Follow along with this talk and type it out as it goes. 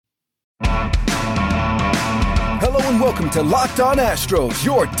and welcome to Locked On Astros,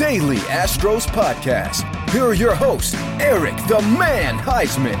 your daily Astros podcast. Here are your hosts, Eric the Man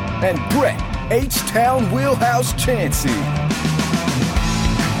Heisman and Brett H-Town Wheelhouse Chansey.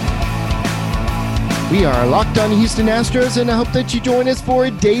 We are Locked On Houston Astros, and I hope that you join us for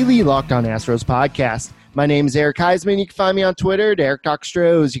a daily Locked On Astros podcast. My name is Eric Heisman. You can find me on Twitter at Eric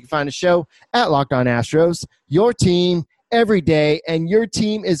Talkstros. You can find the show at Locked On Astros. Your team every day, and your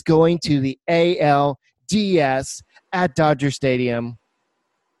team is going to the ALDS at Dodger Stadium.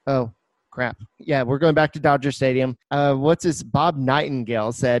 Oh, crap. Yeah, we're going back to Dodger Stadium. What's this? Bob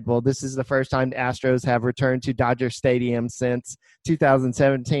Nightingale said, well, this is the first time the Astros have returned to Dodger Stadium since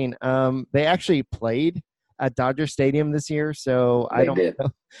 2017. They actually played at Dodger Stadium this year, so I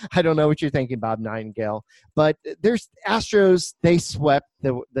don't know what you're thinking, Bob Nightingale. But there's Astros, they swept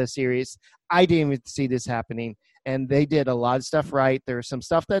the series. I didn't even see this happening, and they did a lot of stuff right. There's some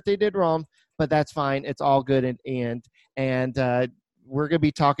stuff that they did wrong, but that's fine. It's all good in the end. And we're going to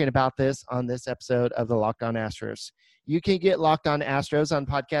be talking about this on this episode of the Locked On Astros. You can get Locked On Astros on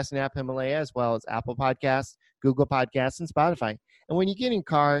podcasting app Himalaya, as well as Apple Podcasts, Google Podcasts, and Spotify. And when you get in your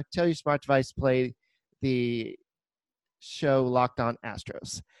car, tell your smart device to play the show Locked On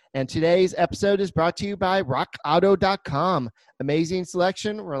Astros. And today's episode is brought to you by RockAuto.com. Amazing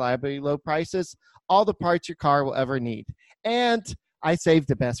selection, reliably low prices, all the parts your car will ever need. And I saved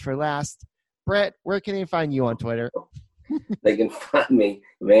the best for last. Brett, where can they find you on Twitter? They can find me,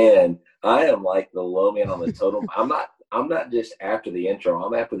 man. I am like the low man on the totem. I'm not just after the intro.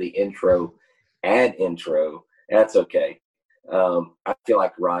 I'm after the intro and intro. That's okay. I feel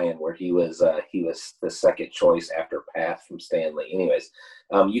like Ryan, where he was the second choice after Path from Stanley. Anyways,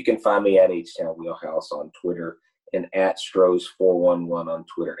 you can find me at H-Town Wheelhouse on Twitter and at Stros411 on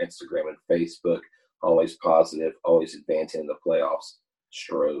Twitter, Instagram, and Facebook. Always positive, always advancing in the playoffs.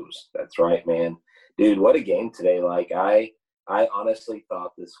 Stros, that's right, man. Dude, what a game today! Like I honestly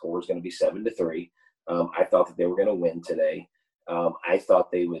thought the score was going to be 7-3. I thought that they were going to win today. I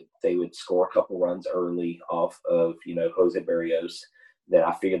thought they would score a couple runs early off of, Jose Berrios. Then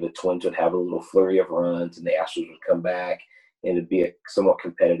I figured the Twins would have a little flurry of runs and the Astros would come back and it'd be a somewhat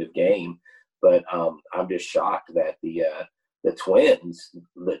competitive game. But I'm just shocked that the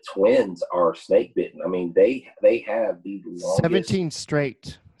Twins are snake bitten. I mean, they have the longest 17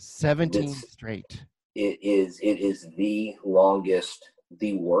 straight. It is the longest,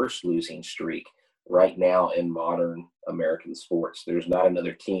 the worst losing streak right now in modern American sports. There's not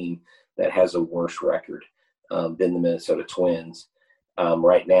another team that has a worse record than the Minnesota Twins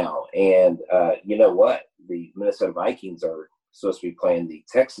right now. And you know what? The Minnesota Vikings are supposed to be playing the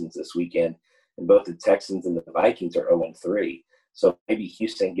Texans this weekend, and both the Texans and the Vikings are 0-3. So maybe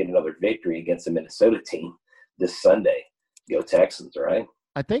Houston get another victory against the Minnesota team this Sunday. Go Texans, right?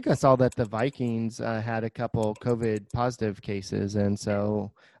 I think I saw that the Vikings had a couple COVID positive cases, and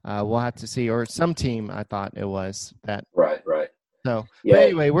so we'll have to see. Or some team, I thought it was that. Right. So, yeah. But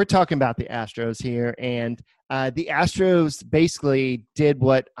anyway, we're talking about the Astros here, and the Astros basically did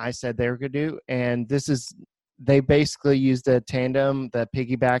what I said they were going to do, and they basically used the tandem, the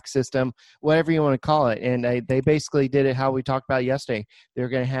piggyback system, whatever you want to call it. And they basically did it how we talked about yesterday. They're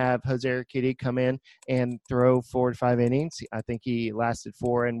going to have Jose Urquidy come in and throw 4 to 5 innings. I think he lasted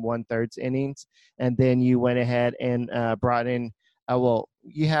 4 1/3 innings. And then you went ahead and brought in,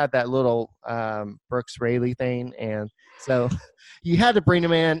 you had that little Brooks Raley thing. And so you had to bring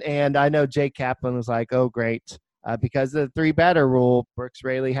him in. And I know Jake Kaplan was like, oh, great. Because of the 3-batter rule, Brooks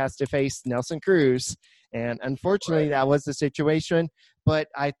Raley has to face Nelson Cruz. And unfortunately, that was the situation. But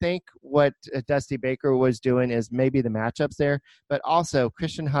I think what Dusty Baker was doing is maybe the matchups there. But also,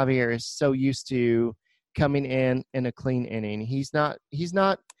 Christian Javier is so used to coming in a clean inning. He's not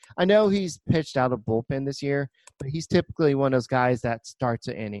 – I know he's pitched out of bullpen this year, but he's typically one of those guys that starts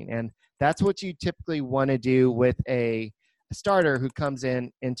an inning. And that's what you typically want to do with a starter who comes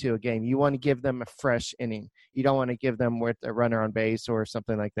into a game. You want to give them a fresh inning. You don't want to give them with a runner on base or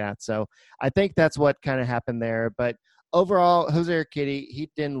something like that. So I think that's what kind of happened there. But overall, Jose Urquidy,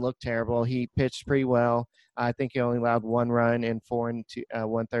 he didn't look terrible. He pitched pretty well. I think he only allowed 1 run in 4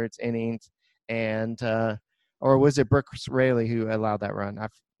 1/3 innings. And or was it Brooks Raley who allowed that run?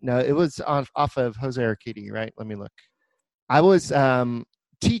 No, it was off of Jose Urquidy, right? Let me look. I was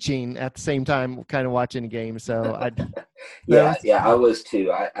teaching at the same time, kind of watching the game. So I was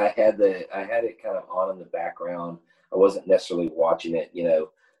too. I had it kind of on in the background. I wasn't necessarily watching it,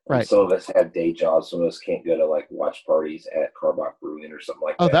 Right. Some of us have day jobs. Some of us can't go to watch parties at Carbach Brewing or something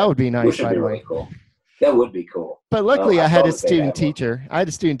like that. Oh, that would be nice. Which would be really cool. That would be cool. But luckily, I had a student teacher.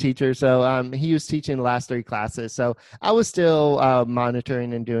 So he was teaching the last 3 classes. So I was still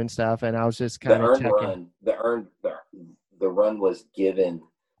monitoring and doing stuff, and I was just kind of checking. run was given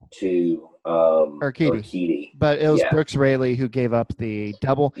to Urquidy. But it was Brooks Raley who gave up the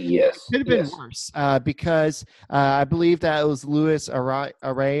double. Yes. It could have been worse because I believe that it was Luis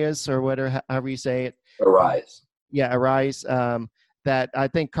Arias or whatever, however you say it. Arias. Yeah, Arias. That I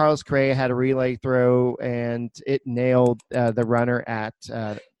think Carlos Correa had a relay throw and it nailed the runner at.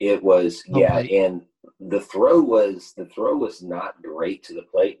 It was and the throw was not great to the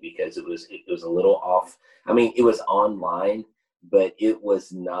plate because it was a little off. I mean, it was online, but it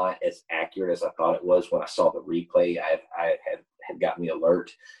was not as accurate as I thought it was when I saw the replay. I had gotten the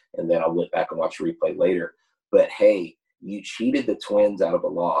alert, and then I went back and watched the replay later. But hey, you cheated the Twins out of a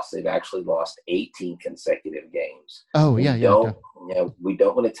loss. They've actually lost 18 consecutive games. Oh, we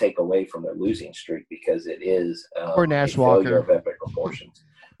don't want to take away from their losing streak because it is poor Nash Walker of epic proportions.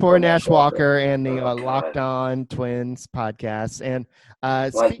 Poor Nash Walker and the Locked On Twins podcast. And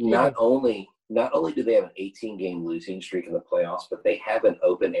not only do they have an 18-game losing streak in the playoffs, but they have an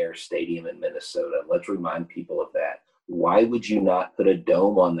open-air stadium in Minnesota. Let's remind people of that. Why would you not put a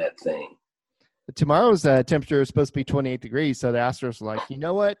dome on that thing? Tomorrow's temperature is supposed to be 28 degrees, so the Astros are like, you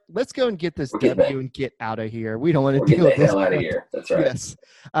know what? Let's go and get this W and get out of here. We don't want to deal with this. Get the hell out of here. That's right. Yes.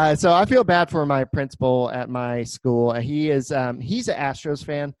 So I feel bad for my principal at my school. He's an Astros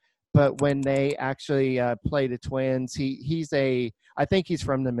fan, but when they actually play the Twins, I think he's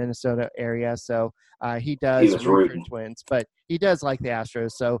from the Minnesota area, so he does root for Twins, but he does like the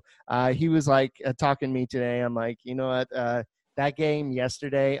Astros. So he was like talking to me today. I'm like, you know what? That game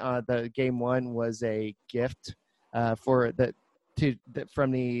yesterday, the game one was a gift from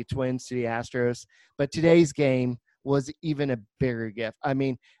the Twins to the Astros. But today's game was even a bigger gift. I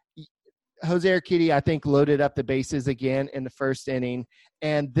mean, Jose Urquidy, I think, loaded up the bases again in the first inning,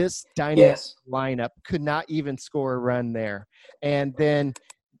 and this dynamic lineup could not even score a run there. And then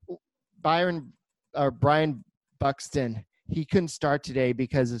Brian Buxton, he couldn't start today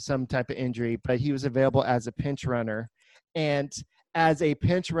because of some type of injury, but he was available as a pinch runner. And as a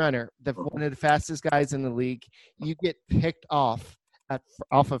pinch runner, one of the fastest guys in the league, you get picked off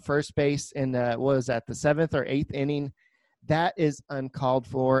of first base in the 7th or 8th inning. That is uncalled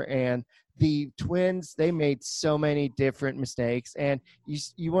for. And the Twins, they made so many different mistakes. And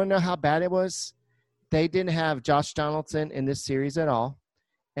you want to know how bad it was? They didn't have Josh Donaldson in this series at all.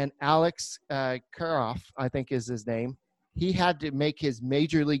 And Alex Kirilloff, I think is his name, he had to make his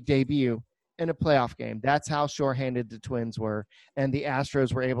major league debut in a playoff game. That's how shorthanded the Twins were. And the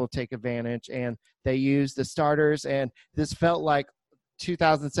Astros were able to take advantage, and they used the starters. And this felt like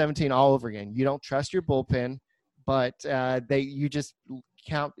 2017 all over again. You don't trust your bullpen, but you just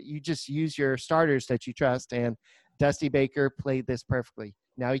use your starters that you trust. And Dusty Baker played this perfectly.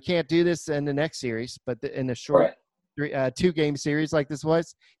 Now he can't do this in the next series, but in a short 2-game series like this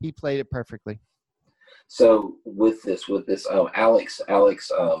was, he played it perfectly. So with this, Alex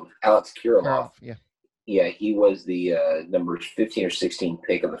Kirilloff, he was the number 15 or 16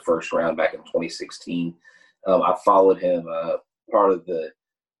 pick of the first round back in 2016. I followed him. One of the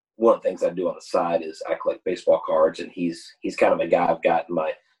things I do on the side is I collect baseball cards, and he's kind of a guy I've got in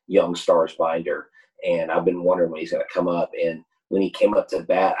my Young Stars binder, and I've been wondering when he's going to come up. And when he came up to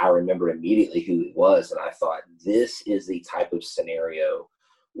bat, I remember immediately who he was, and I thought, this is the type of scenario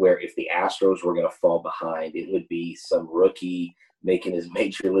where if the Astros were going to fall behind, it would be some rookie making his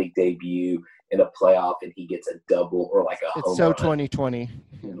major league debut in a playoff and he gets a double or like a home run. It's so 2020.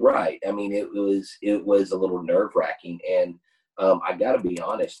 Right. I mean, it was a little nerve-wracking. And I got to be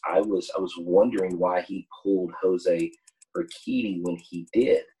honest, I was wondering why he pulled Jose Urquidy when he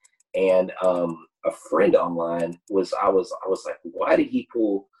did. And a friend online I was like, why did he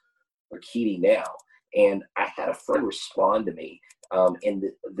pull Urquidy now? And I had a friend respond to me. And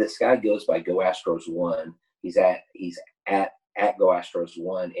this guy goes by Go Astros 1. He's at Go Astros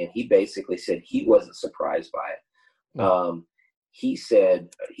 1, and he basically said he wasn't surprised by it. He said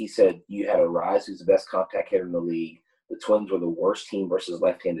you had Arias, who's the best contact hitter in the league. The Twins were the worst team versus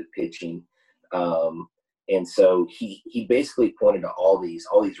left-handed pitching, and so he basically pointed to all these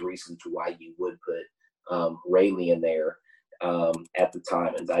reasons why you would put Raley in there. At the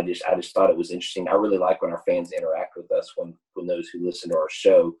time, and I just thought it was interesting. I really like when our fans interact with us, when those who listen to our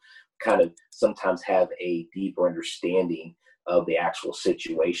show kind of sometimes have a deeper understanding of the actual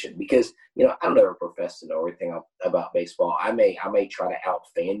situation. Because I don't ever profess to know everything about baseball. I may try to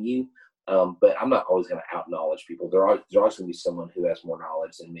out-fan you, but I'm not always going to out-knowledge people. There's always going to be someone who has more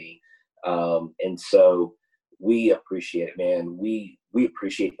knowledge than me, and so we appreciate it, man. We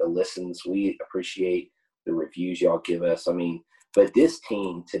appreciate the listens. We appreciate the reviews y'all give us. I mean, but this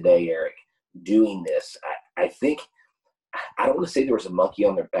team today, Eric, doing this, I think, I don't want to say there was a monkey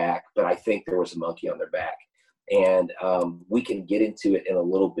on their back, but I think there was a monkey on their back. And we can get into it in a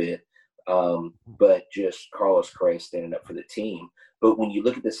little bit, but just Carlos Correa standing up for the team. But when you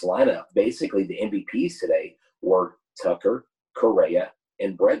look at this lineup, basically the MVPs today were Tucker, Correa,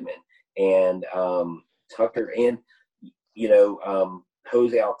 and Bregman. And Tucker and,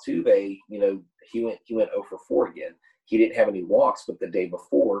 Jose Altuve, he went 0 for 4 again. He didn't have any walks, but the day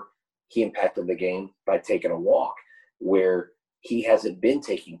before, he impacted the game by taking a walk, where he hasn't been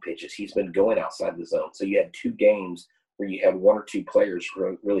taking pitches. He's been going outside the zone. So you had 2 games where you had 1 or 2 players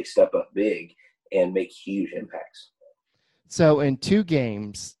really step up big and make huge impacts. So in 2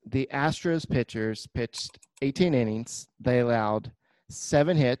 games, the Astros pitchers pitched 18 innings. They allowed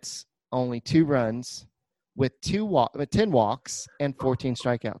 7 hits, only 2 runs, with 10 walks and 14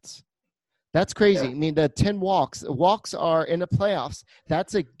 strikeouts. That's crazy. Yeah. I mean, the 10 walks are in the playoffs.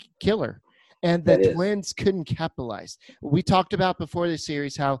 That's a killer. And the Twins couldn't capitalize. We talked about before the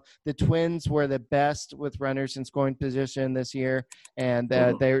series how the Twins were the best with runners in scoring position this year, and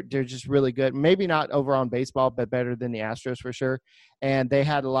they're just really good. Maybe not overall in baseball, but better than the Astros for sure. And they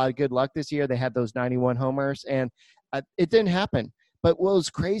had a lot of good luck this year. They had those 91 homers, and it didn't happen. But what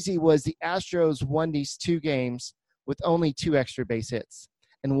was crazy was the Astros won these 2 games with only 2 extra base hits.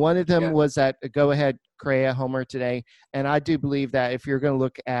 And one of them was that go-ahead Correa homer today. And I do believe that if you're going to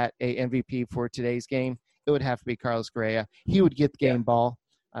look at a MVP for today's game, it would have to be Carlos Correa. He would get the game ball.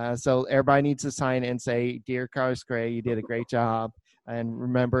 So everybody needs to sign and say, "Dear Carlos Correa, you did a great job. And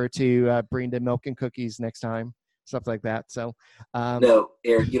remember to bring the milk and cookies next time," stuff like that. So no,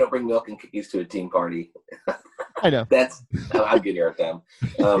 Eric, you don't bring milk and cookies to a team party. I know. I'm good here at them.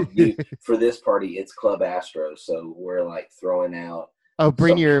 For this party, it's Club Astros. So we're like throwing out. Oh,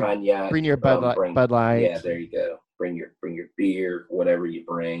 bring your Bud Light. Yeah, there you go. Bring your beer, whatever you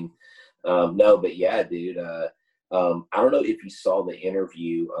bring. No, but yeah, dude. I don't know if you saw the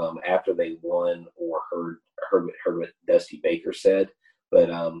interview after they won or heard what Dusty Baker said, but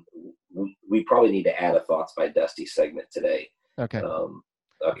we probably need to add a thoughts by Dusty segment today. Okay.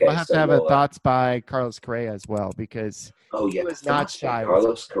 Okay. We'll have to have a thoughts by Carlos Correa as well, because he was not shy.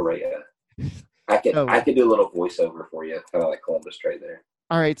 Carlos Correa. I can do a little voiceover for you, kind of like Columbus Trade there.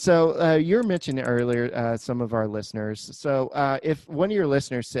 All right. So you were mentioning earlier some of our listeners. So if one of your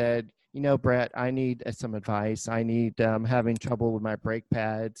listeners said, Brett, I need some advice. I need having trouble with my brake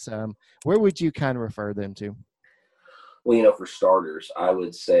pads. Where would you kind of refer them to? Well, for starters, I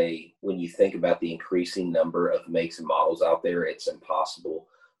would say when you think about the increasing number of makes and models out there, it's impossible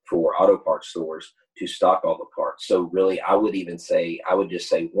for auto parts stores to stock all the parts. So really, I would just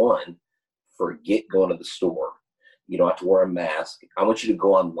say, one, forget going to the store. You don't have to wear a mask. I want you to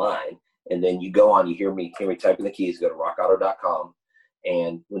go online, and then you go on, you hear me typing the keys, go to rockauto.com.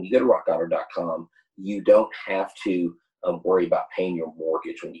 And when you go to rockauto.com, you don't have to worry about paying your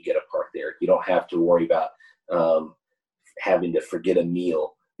mortgage when you get a part there. You don't have to worry about having to forget a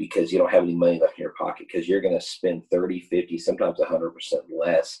meal because you don't have any money left in your pocket, because you're going to spend 30, 50, sometimes 100%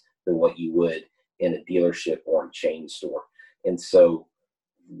 less than what you would in a dealership or a chain store. And so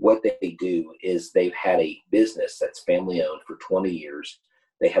what they do is they've had a business that's family owned for 20 years.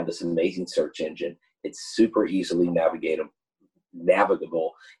 They have this amazing search engine. It's super easily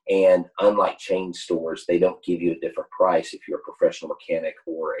navigable. And unlike chain stores, they don't give you a different price if you're a professional mechanic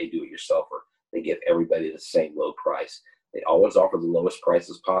or a do-it-yourselfer. They give everybody the same low price. They always offer the lowest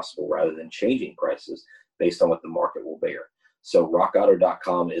prices possible rather than changing prices based on what the market will bear. So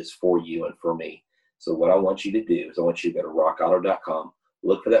rockauto.com is for you and for me. So what I want you to do is I want you to go to rockauto.com,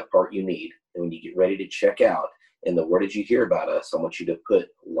 look for that part you need, and when you get ready to check out, in the "where did you hear about us?" I want you to put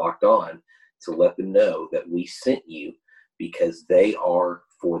 "locked on" to let them know that we sent you, because they are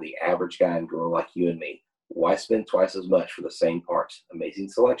for the average guy and girl like you and me. Why spend twice as much for the same parts? Amazing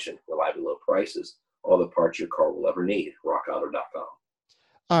selection, reliably low prices, all the parts your car will ever need. rockauto.com.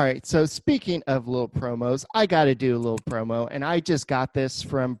 All right, so speaking of little promos, I got to do a little promo, and I just got this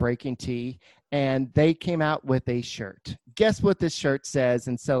from Breaking Tea, and they came out with a shirt. Guess what this shirt says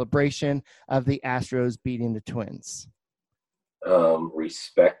in celebration of the Astros beating the Twins?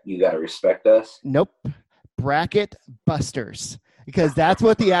 Respect. You got to respect us. Nope. Bracket Busters, because that's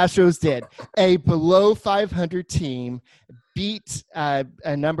what the Astros did. A below 500 team beat a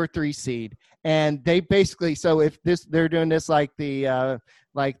number 3 seed, and they basically, so if they're doing this like the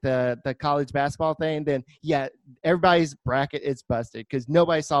college basketball thing, then everybody's bracket is busted because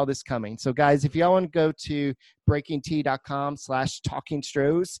nobody saw this coming. So guys, if y'all want to go to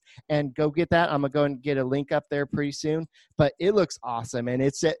breakingt.com/talkingstros and go get that. I'm going to go and get a link up there pretty soon, but it looks awesome. And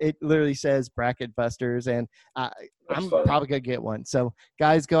it literally says Bracket Busters, and I'm probably going to get one. So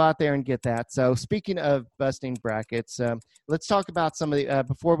guys, go out there and get that. So speaking of busting brackets, let's talk about some of the,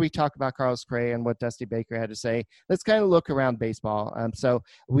 before we talk about Carlos Correa and what Dusty Baker had to say, let's kind of look around baseball. So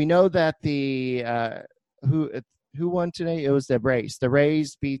we know that who won today? It was the Rays. The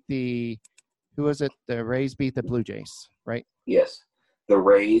Rays beat the Rays beat the Blue Jays, right? Yes. The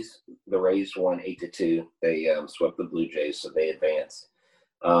Rays won 8-2. They swept the Blue Jays, so they advanced.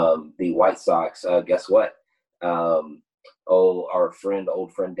 The White Sox, guess what? Our old friend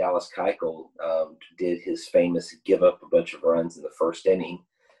Dallas Keuchel did his famous give up a bunch of runs in the first inning.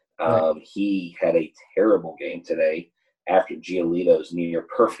 Right. He had a terrible game today after Giolito's near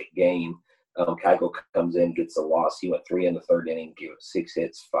perfect game. Keuchel comes in, gets a loss. He went 3 in the third inning, gave up 6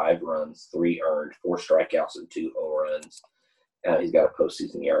 hits, 5 runs, 3 earned, 4 strikeouts, and 2 home runs. He's got a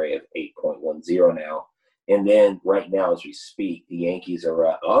postseason ERA of 8.10 now. And then right now, as we speak, the Yankees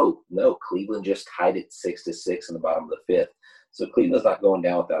are Cleveland just tied it 6-6 in the bottom of the 5th. So Cleveland's not going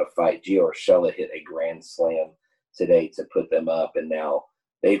down without a fight. Gio Urshela hit a grand slam today to put them up, and now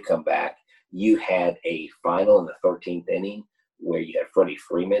they've come back. You had a final in the 13th inning where you had Freddie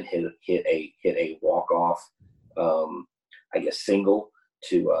Freeman hit a walk-off, single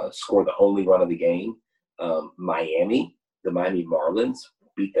to score the only run of the game. The Miami Marlins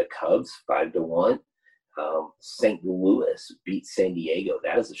beat the Cubs 5-1. St. Louis beat San Diego.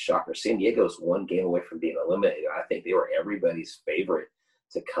 That is a shocker. San Diego is 1 game away from being eliminated. I think they were everybody's favorite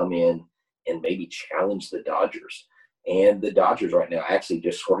to come in and maybe challenge the Dodgers. And the Dodgers right now actually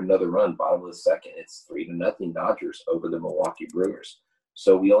just scored another run, bottom of the second. It's 3-0 Dodgers over the Milwaukee Brewers.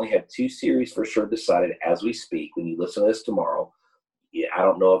 So we only have 2 series for sure decided as we speak. When you listen to this tomorrow, I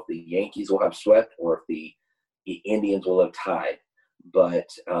don't know if the Yankees will have swept or if the Indians will have tied. But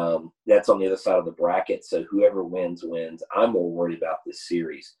that's on the other side of the bracket. So whoever wins, wins. I'm more worried about this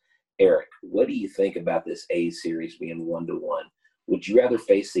series. Eric, what do you think about this A's series being 1-1? Would you rather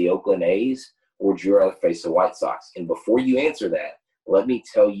face the Oakland A's or would you rather face the White Sox? And before you answer that, let me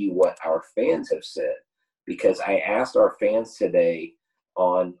tell you what our fans have said. Because I asked our fans today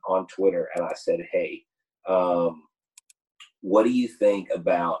on Twitter, and I said, hey, what do you think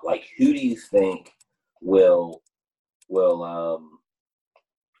about, who do you think will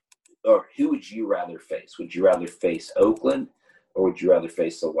or who would you rather face? Would you rather face Oakland or would you rather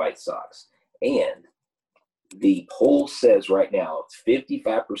face the White Sox? And the poll says right now it's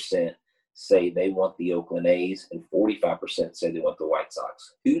 55% say they want the Oakland A's and 45% say they want the White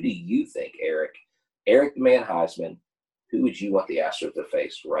Sox. Who do you think, Eric? Eric the Man Heisman, who would you want the Astros to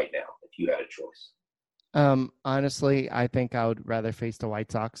face right now if you had a choice? Honestly, I think I would rather face the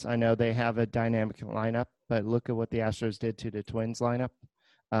White Sox. I know they have a dynamic lineup, but look at what the Astros did to the Twins lineup.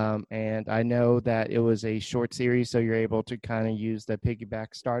 And I know that it was a short series, so you're able to kind of use the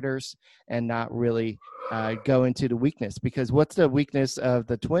piggyback starters and not really go into the weakness. Because what's the weakness of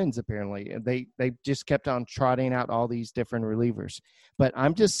the Twins, apparently? They just kept on trotting out all these different relievers. But I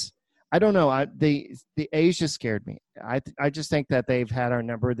don't know. The A's just scared me. I just think that they've had our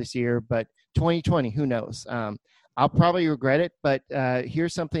number this year, but 2020, who knows? I'll probably regret it, but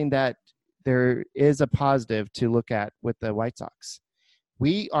here's something that there is a positive to look at with the White Sox.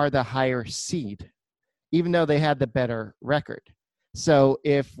 We are the higher seed, even though they had the better record. So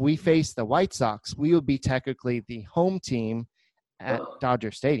if we face the White Sox, we will be technically the home team at Dodger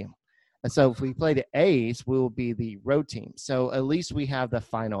Stadium. And so if we play the A's, we will be the road team. So at least we have the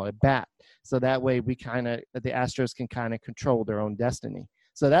final at bat. So that way the Astros can kind of control their own destiny.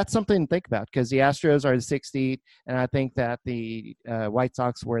 So that's something to think about because the Astros are the 6th seed, and I think that the White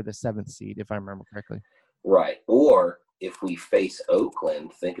Sox were the 7th seed, if I remember correctly. Right. Or if we face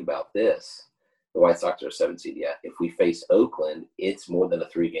Oakland, think about this. The White Sox are 7th seed, yeah. If we face Oakland, it's more than a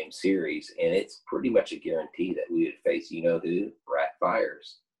 3-game series, and it's pretty much a guarantee that we would face, you know who? Brett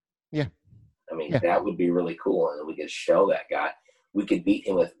Fires. Yeah. I mean, that would be really cool, and we could shell that guy. We could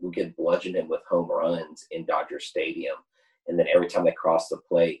bludgeon him with home runs in Dodger Stadium, and then every time they cross the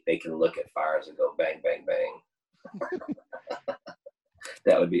plate, they can look at Fires and go bang, bang, bang.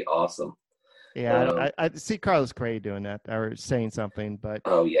 That would be awesome. Yeah, I see Carlos Correa doing that or saying something, but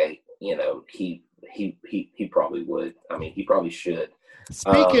oh yeah, he probably would. I mean, he probably should.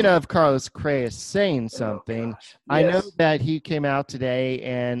 Speaking of Carlos Correa saying something, yes. I know that he came out today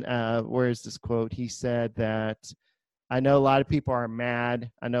and where's this quote? He said that I know a lot of people are mad.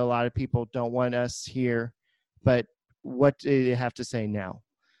 I know a lot of people don't want us here, but what do you have to say now?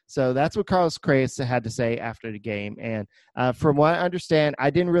 So that's what Carlos Correa had to say after the game. And from what I understand, I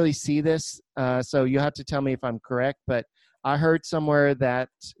didn't really see this, so you have to tell me if I'm correct, but I heard somewhere that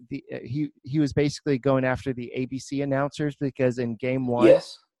he was basically going after the ABC announcers because in game one,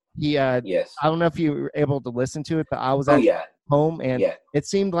 Yes. I Yes. don't know if you were able to listen to it, but I was Oh actually yeah. home, and Yeah. it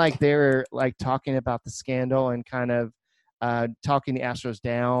seemed like they were like talking about the scandal and kind of talking the Astros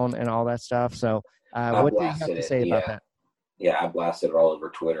down and all that stuff. So I what did you have blasted to it. say about Yeah. that? Yeah, I blasted it all over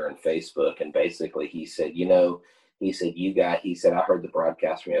Twitter and Facebook, and basically he said, he said, I heard the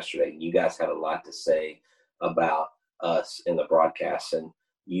broadcast from yesterday, and you guys had a lot to say about us in the broadcast, and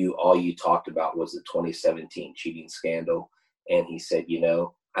all you talked about was the 2017 cheating scandal. And he said,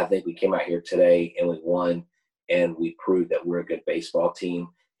 I think we came out here today and we won, and we proved that we're a good baseball team,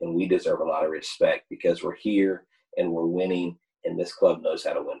 and we deserve a lot of respect because we're here and we're winning, and this club knows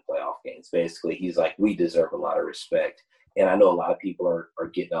how to win playoff games. Basically, he's like, we deserve a lot of respect. And I know a lot of people are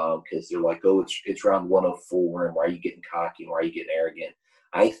getting on him because they're like, oh, it's round 104, and why are you getting cocky, and why are you getting arrogant?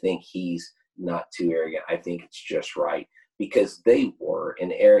 I think he's not too arrogant. I think it's just right because they were.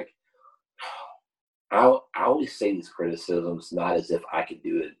 And Eric, I always say these criticisms not as if I could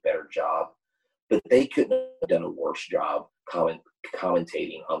do a better job, but they couldn't have done a worse job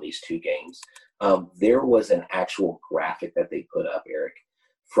commentating on these two games. There was an actual graphic that they put up, Eric,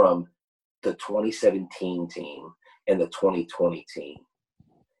 from the 2017 team and the 2020 team,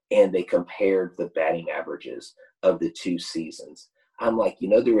 and they compared the batting averages of the two seasons. I'm like,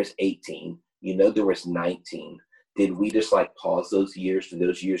 there was 18, there was 19. Did we just like pause those years? Did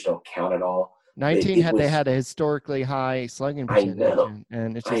those years don't count at all? 19 they had a historically high slugging percentage. I know,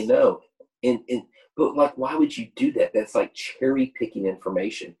 and it's just, I know, but like, why would you do that? That's like cherry picking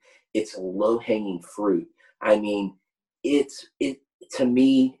information. It's low hanging fruit. I mean, to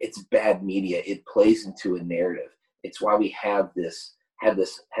me, it's bad media. It plays into a narrative. It's why we had this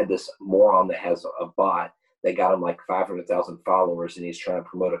moron that has a bot that got him like 500,000 followers, and he's trying to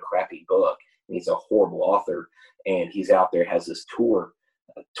promote a crappy book, and he's a horrible author, and he's out there, has this tour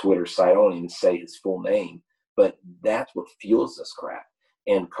Twitter site. I don't even say his full name, but that's what fuels this crap.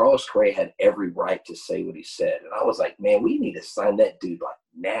 And Carlos Correa had every right to say what he said. And I was like, man, we need to sign that dude like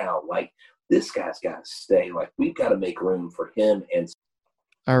now. Like, this guy's got to stay. Like, we've got to make room for him. And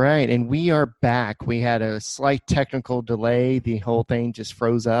all right, and we are back. We had a slight technical delay. The whole thing just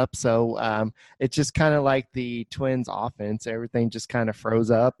froze up. So it's just kind of like the Twins offense. Everything just kind of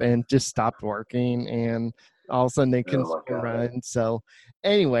froze up and just stopped working, and all of a sudden they couldn't run. So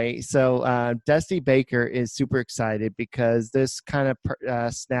anyway, Dusty Baker is super excited because this kind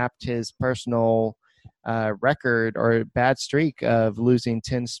of snapped his personal record or bad streak of losing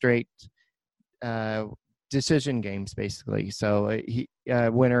 10 straight decision games, basically. So he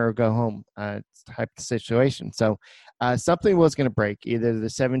winner or go home type of situation. So something was going to break, either the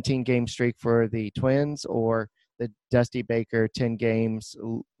 17-game streak for the Twins or the Dusty Baker 10 games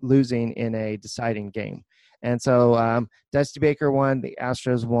losing in a deciding game. And so Dusty Baker won, the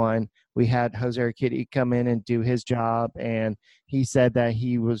Astros won. We had Jose Urquidy come in and do his job, and he said that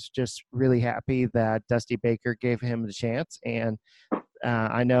he was just really happy that Dusty Baker gave him the chance. And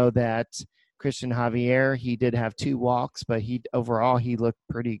I know that Christian Javier, he did have 2 walks, but overall he looked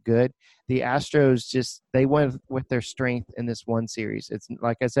pretty good. The Astros they went with their strength in this one series. It's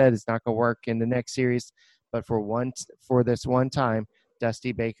like I said, it's not going to work in the next series, but for this one time,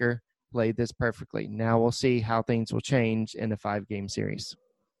 Dusty Baker played this perfectly. Now we'll see how things will change in a 5-game series.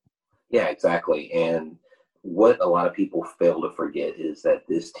 Yeah, exactly. And what a lot of people fail to forget is that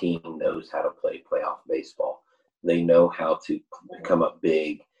this team knows how to play playoff baseball. They know how to come up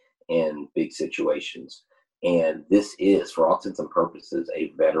big in big situations. And this is, for all intents and purposes,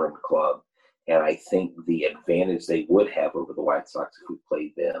 a veteran club. And I think the advantage they would have over the White Sox if we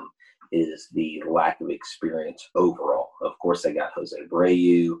played them is the lack of experience overall. Of course, they got Jose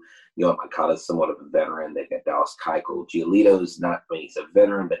Abreu. Moncada's somewhat of a veteran. They got Dallas Keuchel. Giolito's he's a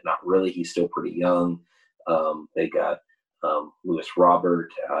veteran, but not really. He's still pretty young. They got Luis Robert.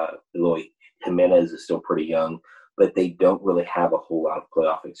 Eloy Jimenez is still pretty young. But they don't really have a whole lot of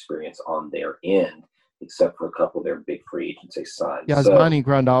playoff experience on their end, except for a couple of their big free agents they signed. Yasmani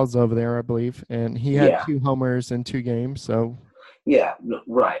Grandal's over there, I believe, and he had 2 homers in 2 games. So, yeah,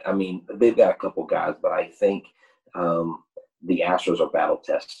 right. I mean, they've got a couple guys, but I think the Astros are battle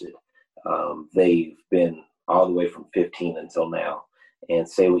tested. They've been all the way from 15 until now, and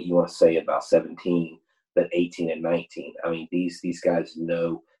say what you want to say about 17, but 18 and 19. I mean, these guys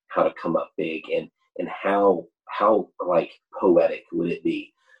know how to come up big, and how like poetic would it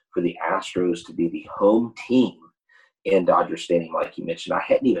be for the Astros to be the home team in Dodger Stadium, like you mentioned. I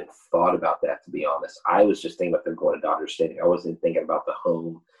hadn't even thought about that, to be honest. I was just thinking about them going to Dodger Stadium. I wasn't thinking about the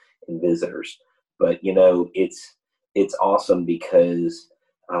home in visitors. But it's awesome because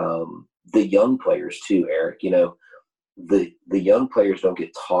the young players too, Eric. The young players don't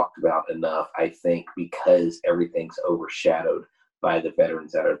get talked about enough, I think, because everything's overshadowed by the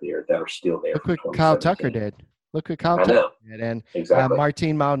veterans that are still there. Look what Kyle Tucker did. And exactly.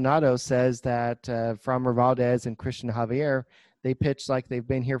 Martin Maldonado says that Framber Valdez and Christian Javier, they pitch like they've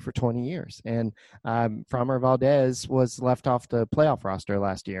been here for 20 years. And Framber Valdez was left off the playoff roster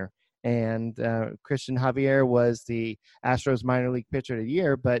last year. And Christian Javier was the Astros minor league pitcher of the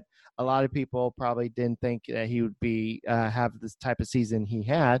year, but a lot of people probably didn't think that he would be have this type of season he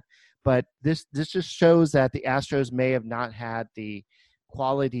had. But this just shows that the Astros may have not had the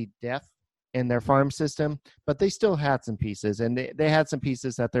quality depth in their farm system, but they still had some pieces, and they had some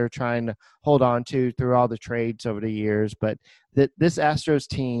pieces that they're trying to hold on to through all the trades over the years. But this Astros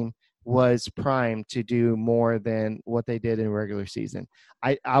team was primed to do more than what they did in regular season.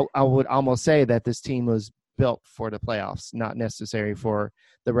 I would almost say that this team was built for the playoffs, not necessary for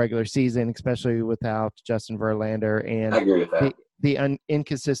the regular season, especially without Justin Verlander and I agree with that. the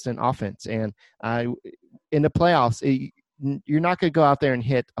inconsistent offense. And in the playoffs, you're not going to go out there and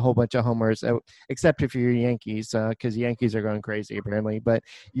hit a whole bunch of homers, except if you're Yankees, because the Yankees are going crazy apparently. But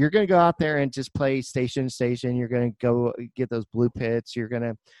you're going to go out there and just play station to station. You're going to go get those blue pits. You're going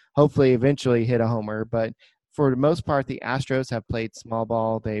to hopefully eventually hit a homer. But for the most part, the Astros have played small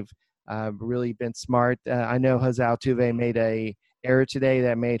ball. They've really been smart. I know Jose Altuve made a error today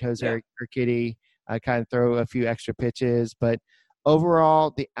that made Jose Urquidy kind of throw a few extra pitches. But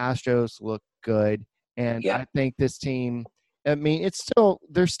overall, the Astros look good. And I think this team, I mean,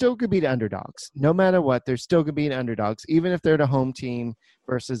 they're still going to be the underdogs. No matter what, they're still going to be the underdogs, even if they're the home team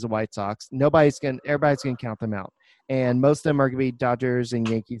versus the White Sox. Everybody's going to count them out. And most of them are going to be Dodgers and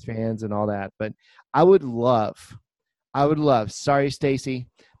Yankees fans and all that. But I would love, sorry, Stacy,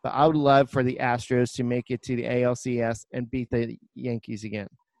 but I would love for the Astros to make it to the ALCS and beat the Yankees again,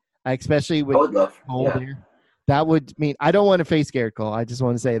 especially with Cole there. That would mean I don't want to face Garrett Cole. I just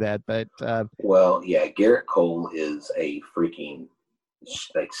want to say that. But Garrett Cole is a freaking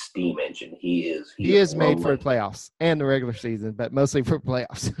steam engine. He is made for playoffs and the regular season, but mostly for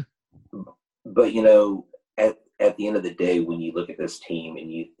playoffs. But at the end of the day, when you look at this team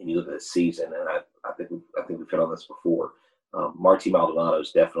and you look at the season, and I think we've hit on this before. Martin Maldonado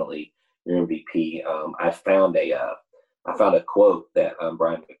is definitely your MVP. I found a quote that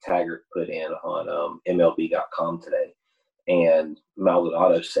Brian McTaggart put in on MLB.com today, and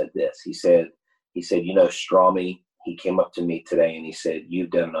Maldonado said this. He said, Strami, he came up to me today and he said,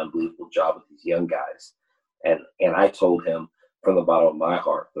 "You've done an unbelievable job with these young guys." And I told him from the bottom of my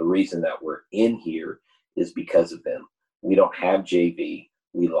heart, the reason that we're in here is because of them. We don't have JV.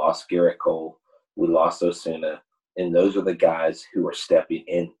 We lost Garrett Cole. We lost Osuna. And those are the guys who are stepping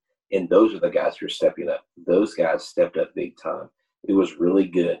in. And those are the guys who are stepping up. Those guys stepped up big time. It was really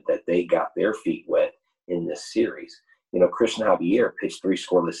good that they got their feet wet in this series. Christian Javier pitched 3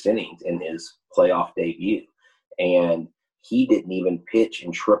 scoreless innings in his playoff debut, and he didn't even pitch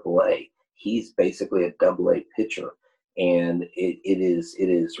in AAA. He's basically a AA pitcher, and it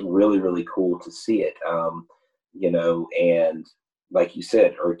is really, really cool to see it. And like you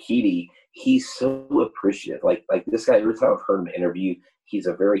said, Urquidy, he's so appreciative. Like this guy, every time I've heard him interview, he's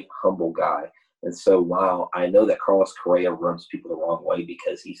a very humble guy. And so while I know that Carlos Correa rubs people the wrong way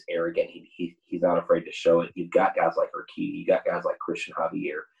because he's arrogant, he's not afraid to show it. You've got guys like Urquidy, you've got guys like Christian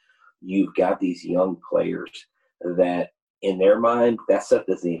Javier. You've got these young players that in their mind, that stuff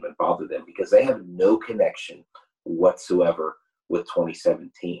doesn't even bother them because they have no connection whatsoever with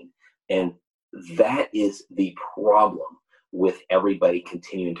 2017. And that is the problem with everybody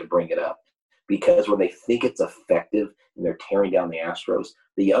continuing to bring it up. Because when they think it's effective and they're tearing down the Astros,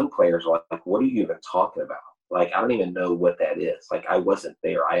 the young players are like, what are you even talking about? Like, I don't even know what that is. Like, I wasn't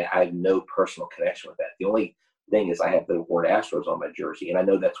there. I have no personal connection with that. The only thing is I have the word Astros on my jersey, and I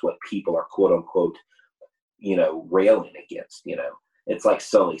know that's what people are, quote unquote, railing against. It's like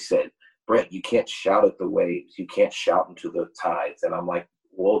Sully said, Brett, you can't shout at the waves. You can't shout into the tides. And I'm like,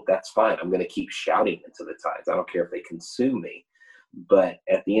 well, that's fine. I'm going to keep shouting into the tides. I don't care if they consume me. But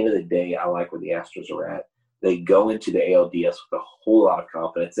at the end of the day, I like where the Astros are at. They go into the ALDS with a whole lot of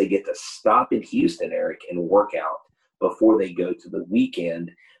confidence. They get to stop in Houston, Eric, and work out before they go to the weekend,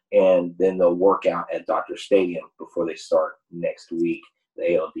 and then they'll work out at Dodger Stadium before they start next week, the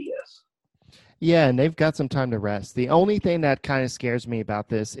ALDS. Yeah, and they've got some time to rest. The only thing that kind of scares me about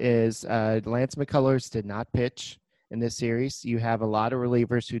this is Lance McCullers did not pitch in this series. You have a lot of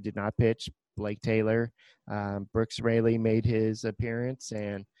relievers who did not pitch. Blake Taylor, Brooks Raley made his appearance,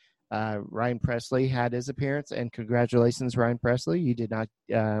 and Ryan Presley had his appearance, and congratulations, Ryan Presley. You did not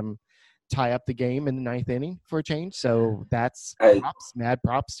tie up the game in the ninth inning for a change, so that's mad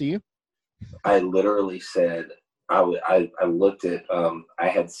props to you. I literally said, I looked at, I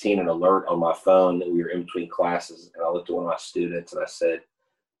had seen an alert on my phone that we were in between classes, and I looked at one of my students and I said,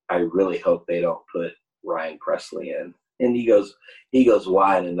 I really hope they don't put Ryan Presley in. And he goes,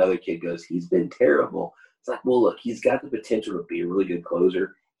 why? And another kid goes, he's been terrible. It's like, well, look, he's got the potential to be a really good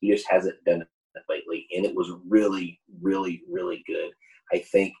closer. He just hasn't done it lately. And it was really, really, really good. I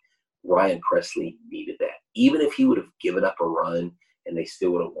think Ryan Presley needed that. Even if he would have given up a run and they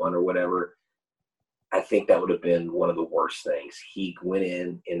still would have won or whatever, I think that would have been one of the worst things. He went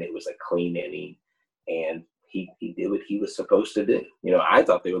in and it was a clean inning, and he did what he was supposed to do. I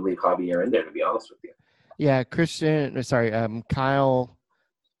thought they would leave Javier in there, to be honest with you. Yeah, Kyle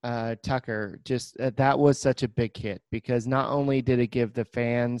Tucker, just that was such a big hit because not only did it give the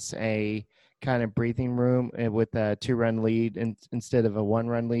fans a kind of breathing room with a 2-run lead instead of a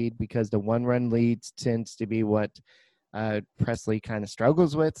 1-run lead, because the 1-run lead tends to be what Presley kind of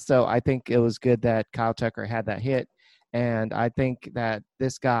struggles with. So I think it was good that Kyle Tucker had that hit, and I think that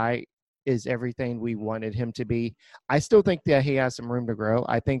this guy is everything we wanted him to be. I still think that he has some room to grow.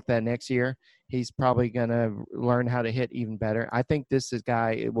 I think that next year he's probably going to learn how to hit even better. I think this is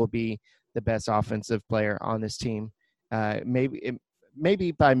guy it will be the best offensive player on this team.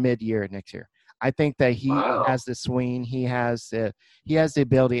 Maybe by mid-year next year. I think that he has the swing. He has the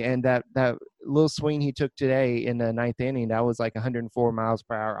ability, and that little swing he took today in the ninth inning, that was like 104 miles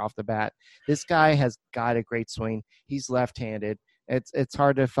per hour off the bat. This guy has got a great swing. He's left-handed. It's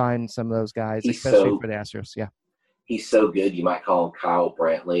hard to find some of those guys, especially for the Astros. Yeah, he's so good. You might call him Kyle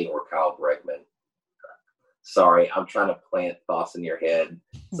Brantley or Kyle Bregman. Sorry, I'm trying to plant thoughts in your head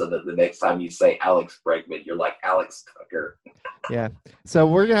so that the next time you say Alex Bregman, you're like Alex Tucker. Yeah. So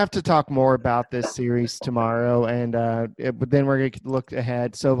we're going to have to talk more about this series tomorrow, and but then we're going to look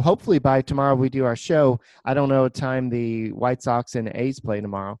ahead. So hopefully by tomorrow we do our show. I don't know what time the White Sox and the A's play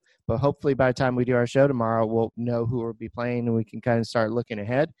tomorrow, but hopefully by the time we do our show tomorrow, we'll know who will be playing, and we can kind of start looking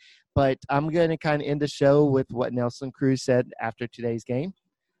ahead. But I'm going to kind of end the show with what Nelson Cruz said after today's game.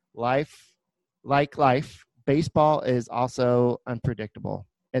 Life, baseball is also unpredictable.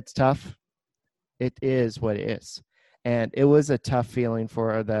 It's tough. It is what it is. And it was a tough feeling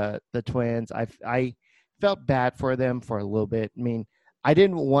for the Twins. I felt bad for them for a little bit. I mean, I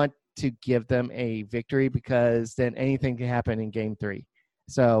didn't want to give them a victory because then anything can happen in Game 3.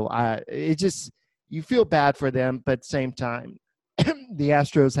 So you feel bad for them, but at the same time, the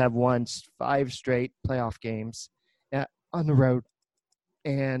Astros have won 5 straight playoff games on the road.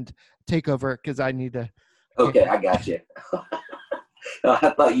 And take over because I need to. Okay, I got you.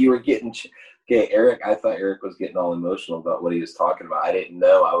 I thought you were getting. Okay, Eric. I thought Eric was getting all emotional about what he was talking about. I didn't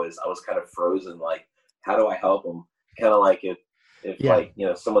know. I was kind of frozen. Like, how do I help him? Kind of like if like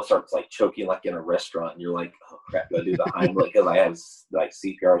someone starts like choking like in a restaurant, and you're like, oh crap, do I do the Heimlich because I have like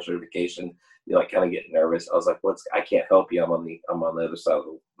CPR certification? You like kind of get nervous. I was like, I can't help you. I'm on the other side of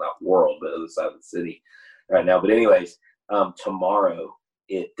the not world, but the other side of the city right now. But anyways, tomorrow.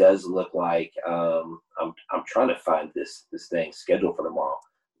 It does look like I'm trying to find this thing scheduled for tomorrow.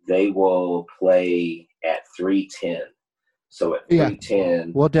 They will play at 3:10. So at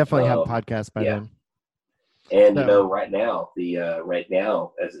 3:10, we'll definitely have a podcast by then. And right now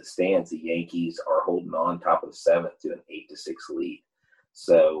as it stands, the Yankees are holding on top of the 7th to an 8-6 lead.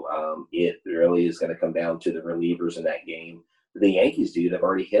 So it really is going to come down to the relievers in that game. The Yankees, dude, have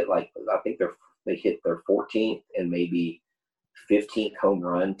already hit I think they hit their 14th and maybe 15th home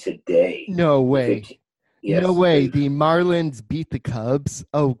run today. No way. Yes. No way. The Marlins beat the Cubs.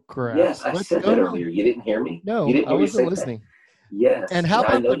 Oh, crap. Yes, I said that earlier. You didn't hear me? No, I wasn't listening. That? Yes. And how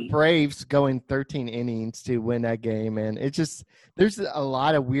about the Braves going 13 innings to win that game? And it's just there's a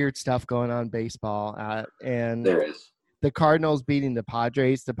lot of weird stuff going on in baseball. And there is. The Cardinals beating the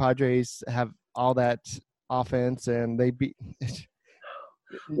Padres. The Padres have all that offense, and they beat –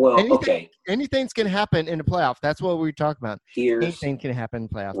 Well, anything's going to happen in the playoff. That's what we talk about. Anything can happen in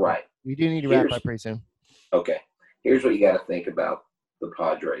the playoff. Right. We do need to wrap up pretty soon. Okay. Here's what you got to think about the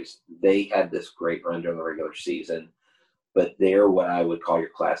Padres. They had this great run during the regular season, but they're what I would call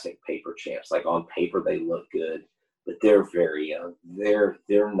your classic paper champs. Like on paper, they look good, but they're very young. They're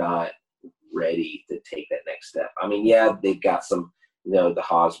not ready to take that next step. I mean, yeah, they've got some, the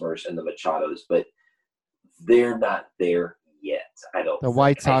Hosmers and the Machados, but they're not there yet. I don't. The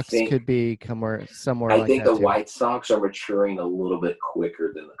White Sox could be somewhere. I think the White Sox are maturing a little bit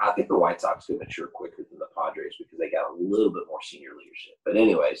quicker than. I think the White Sox could mature quicker than the Padres because they got a little bit more senior leadership. But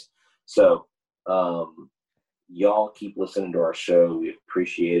anyways, so Y'all keep listening to our show. We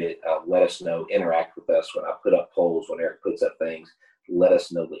appreciate it. Let us know. Interact with us when I put up polls, when Eric puts up things. Let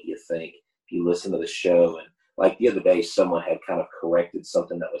us know what you think. If you listen to the show, and like the other day, someone had kind of corrected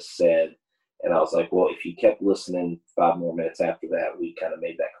something that was said. And I was like, well, if you kept listening 5 more minutes after that, we kind of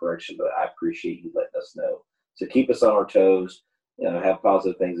made that correction. But I appreciate you letting us know. So keep us on our toes. Have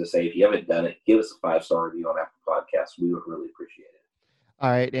positive things to say. If you haven't done it, give us a 5-star review on Apple Podcasts. We would really appreciate it. All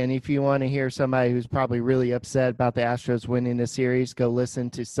right, and if you want to hear somebody who's probably really upset about the Astros winning the series, go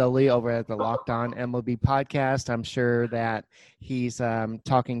listen to Sully over at the Locked On MLB podcast. I'm sure that he's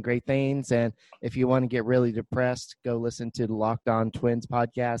talking great things. And if you want to get really depressed, go listen to the Locked On Twins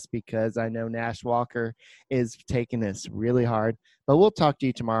podcast, because I know Nash Walker is taking this really hard. But we'll talk to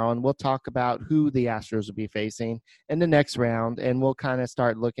you tomorrow, and we'll talk about who the Astros will be facing in the next round, and we'll kind of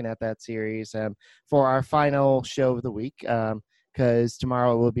start looking at that series for our final show of the week. Because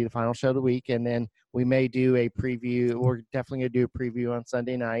tomorrow will be the final show of the week, and then we may do a preview. We're definitely going to do a preview on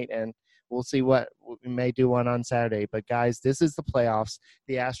Sunday night, and we'll see what we may do one on Saturday. But, guys, this is the playoffs.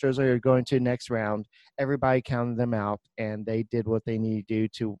 The Astros are going to the next round. Everybody counted them out, and they did what they need to do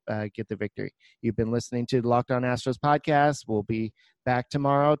to get the victory. You've been listening to the Locked On Astros podcast. We'll be back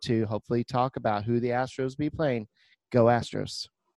tomorrow to hopefully talk about who the Astros be playing. Go Astros.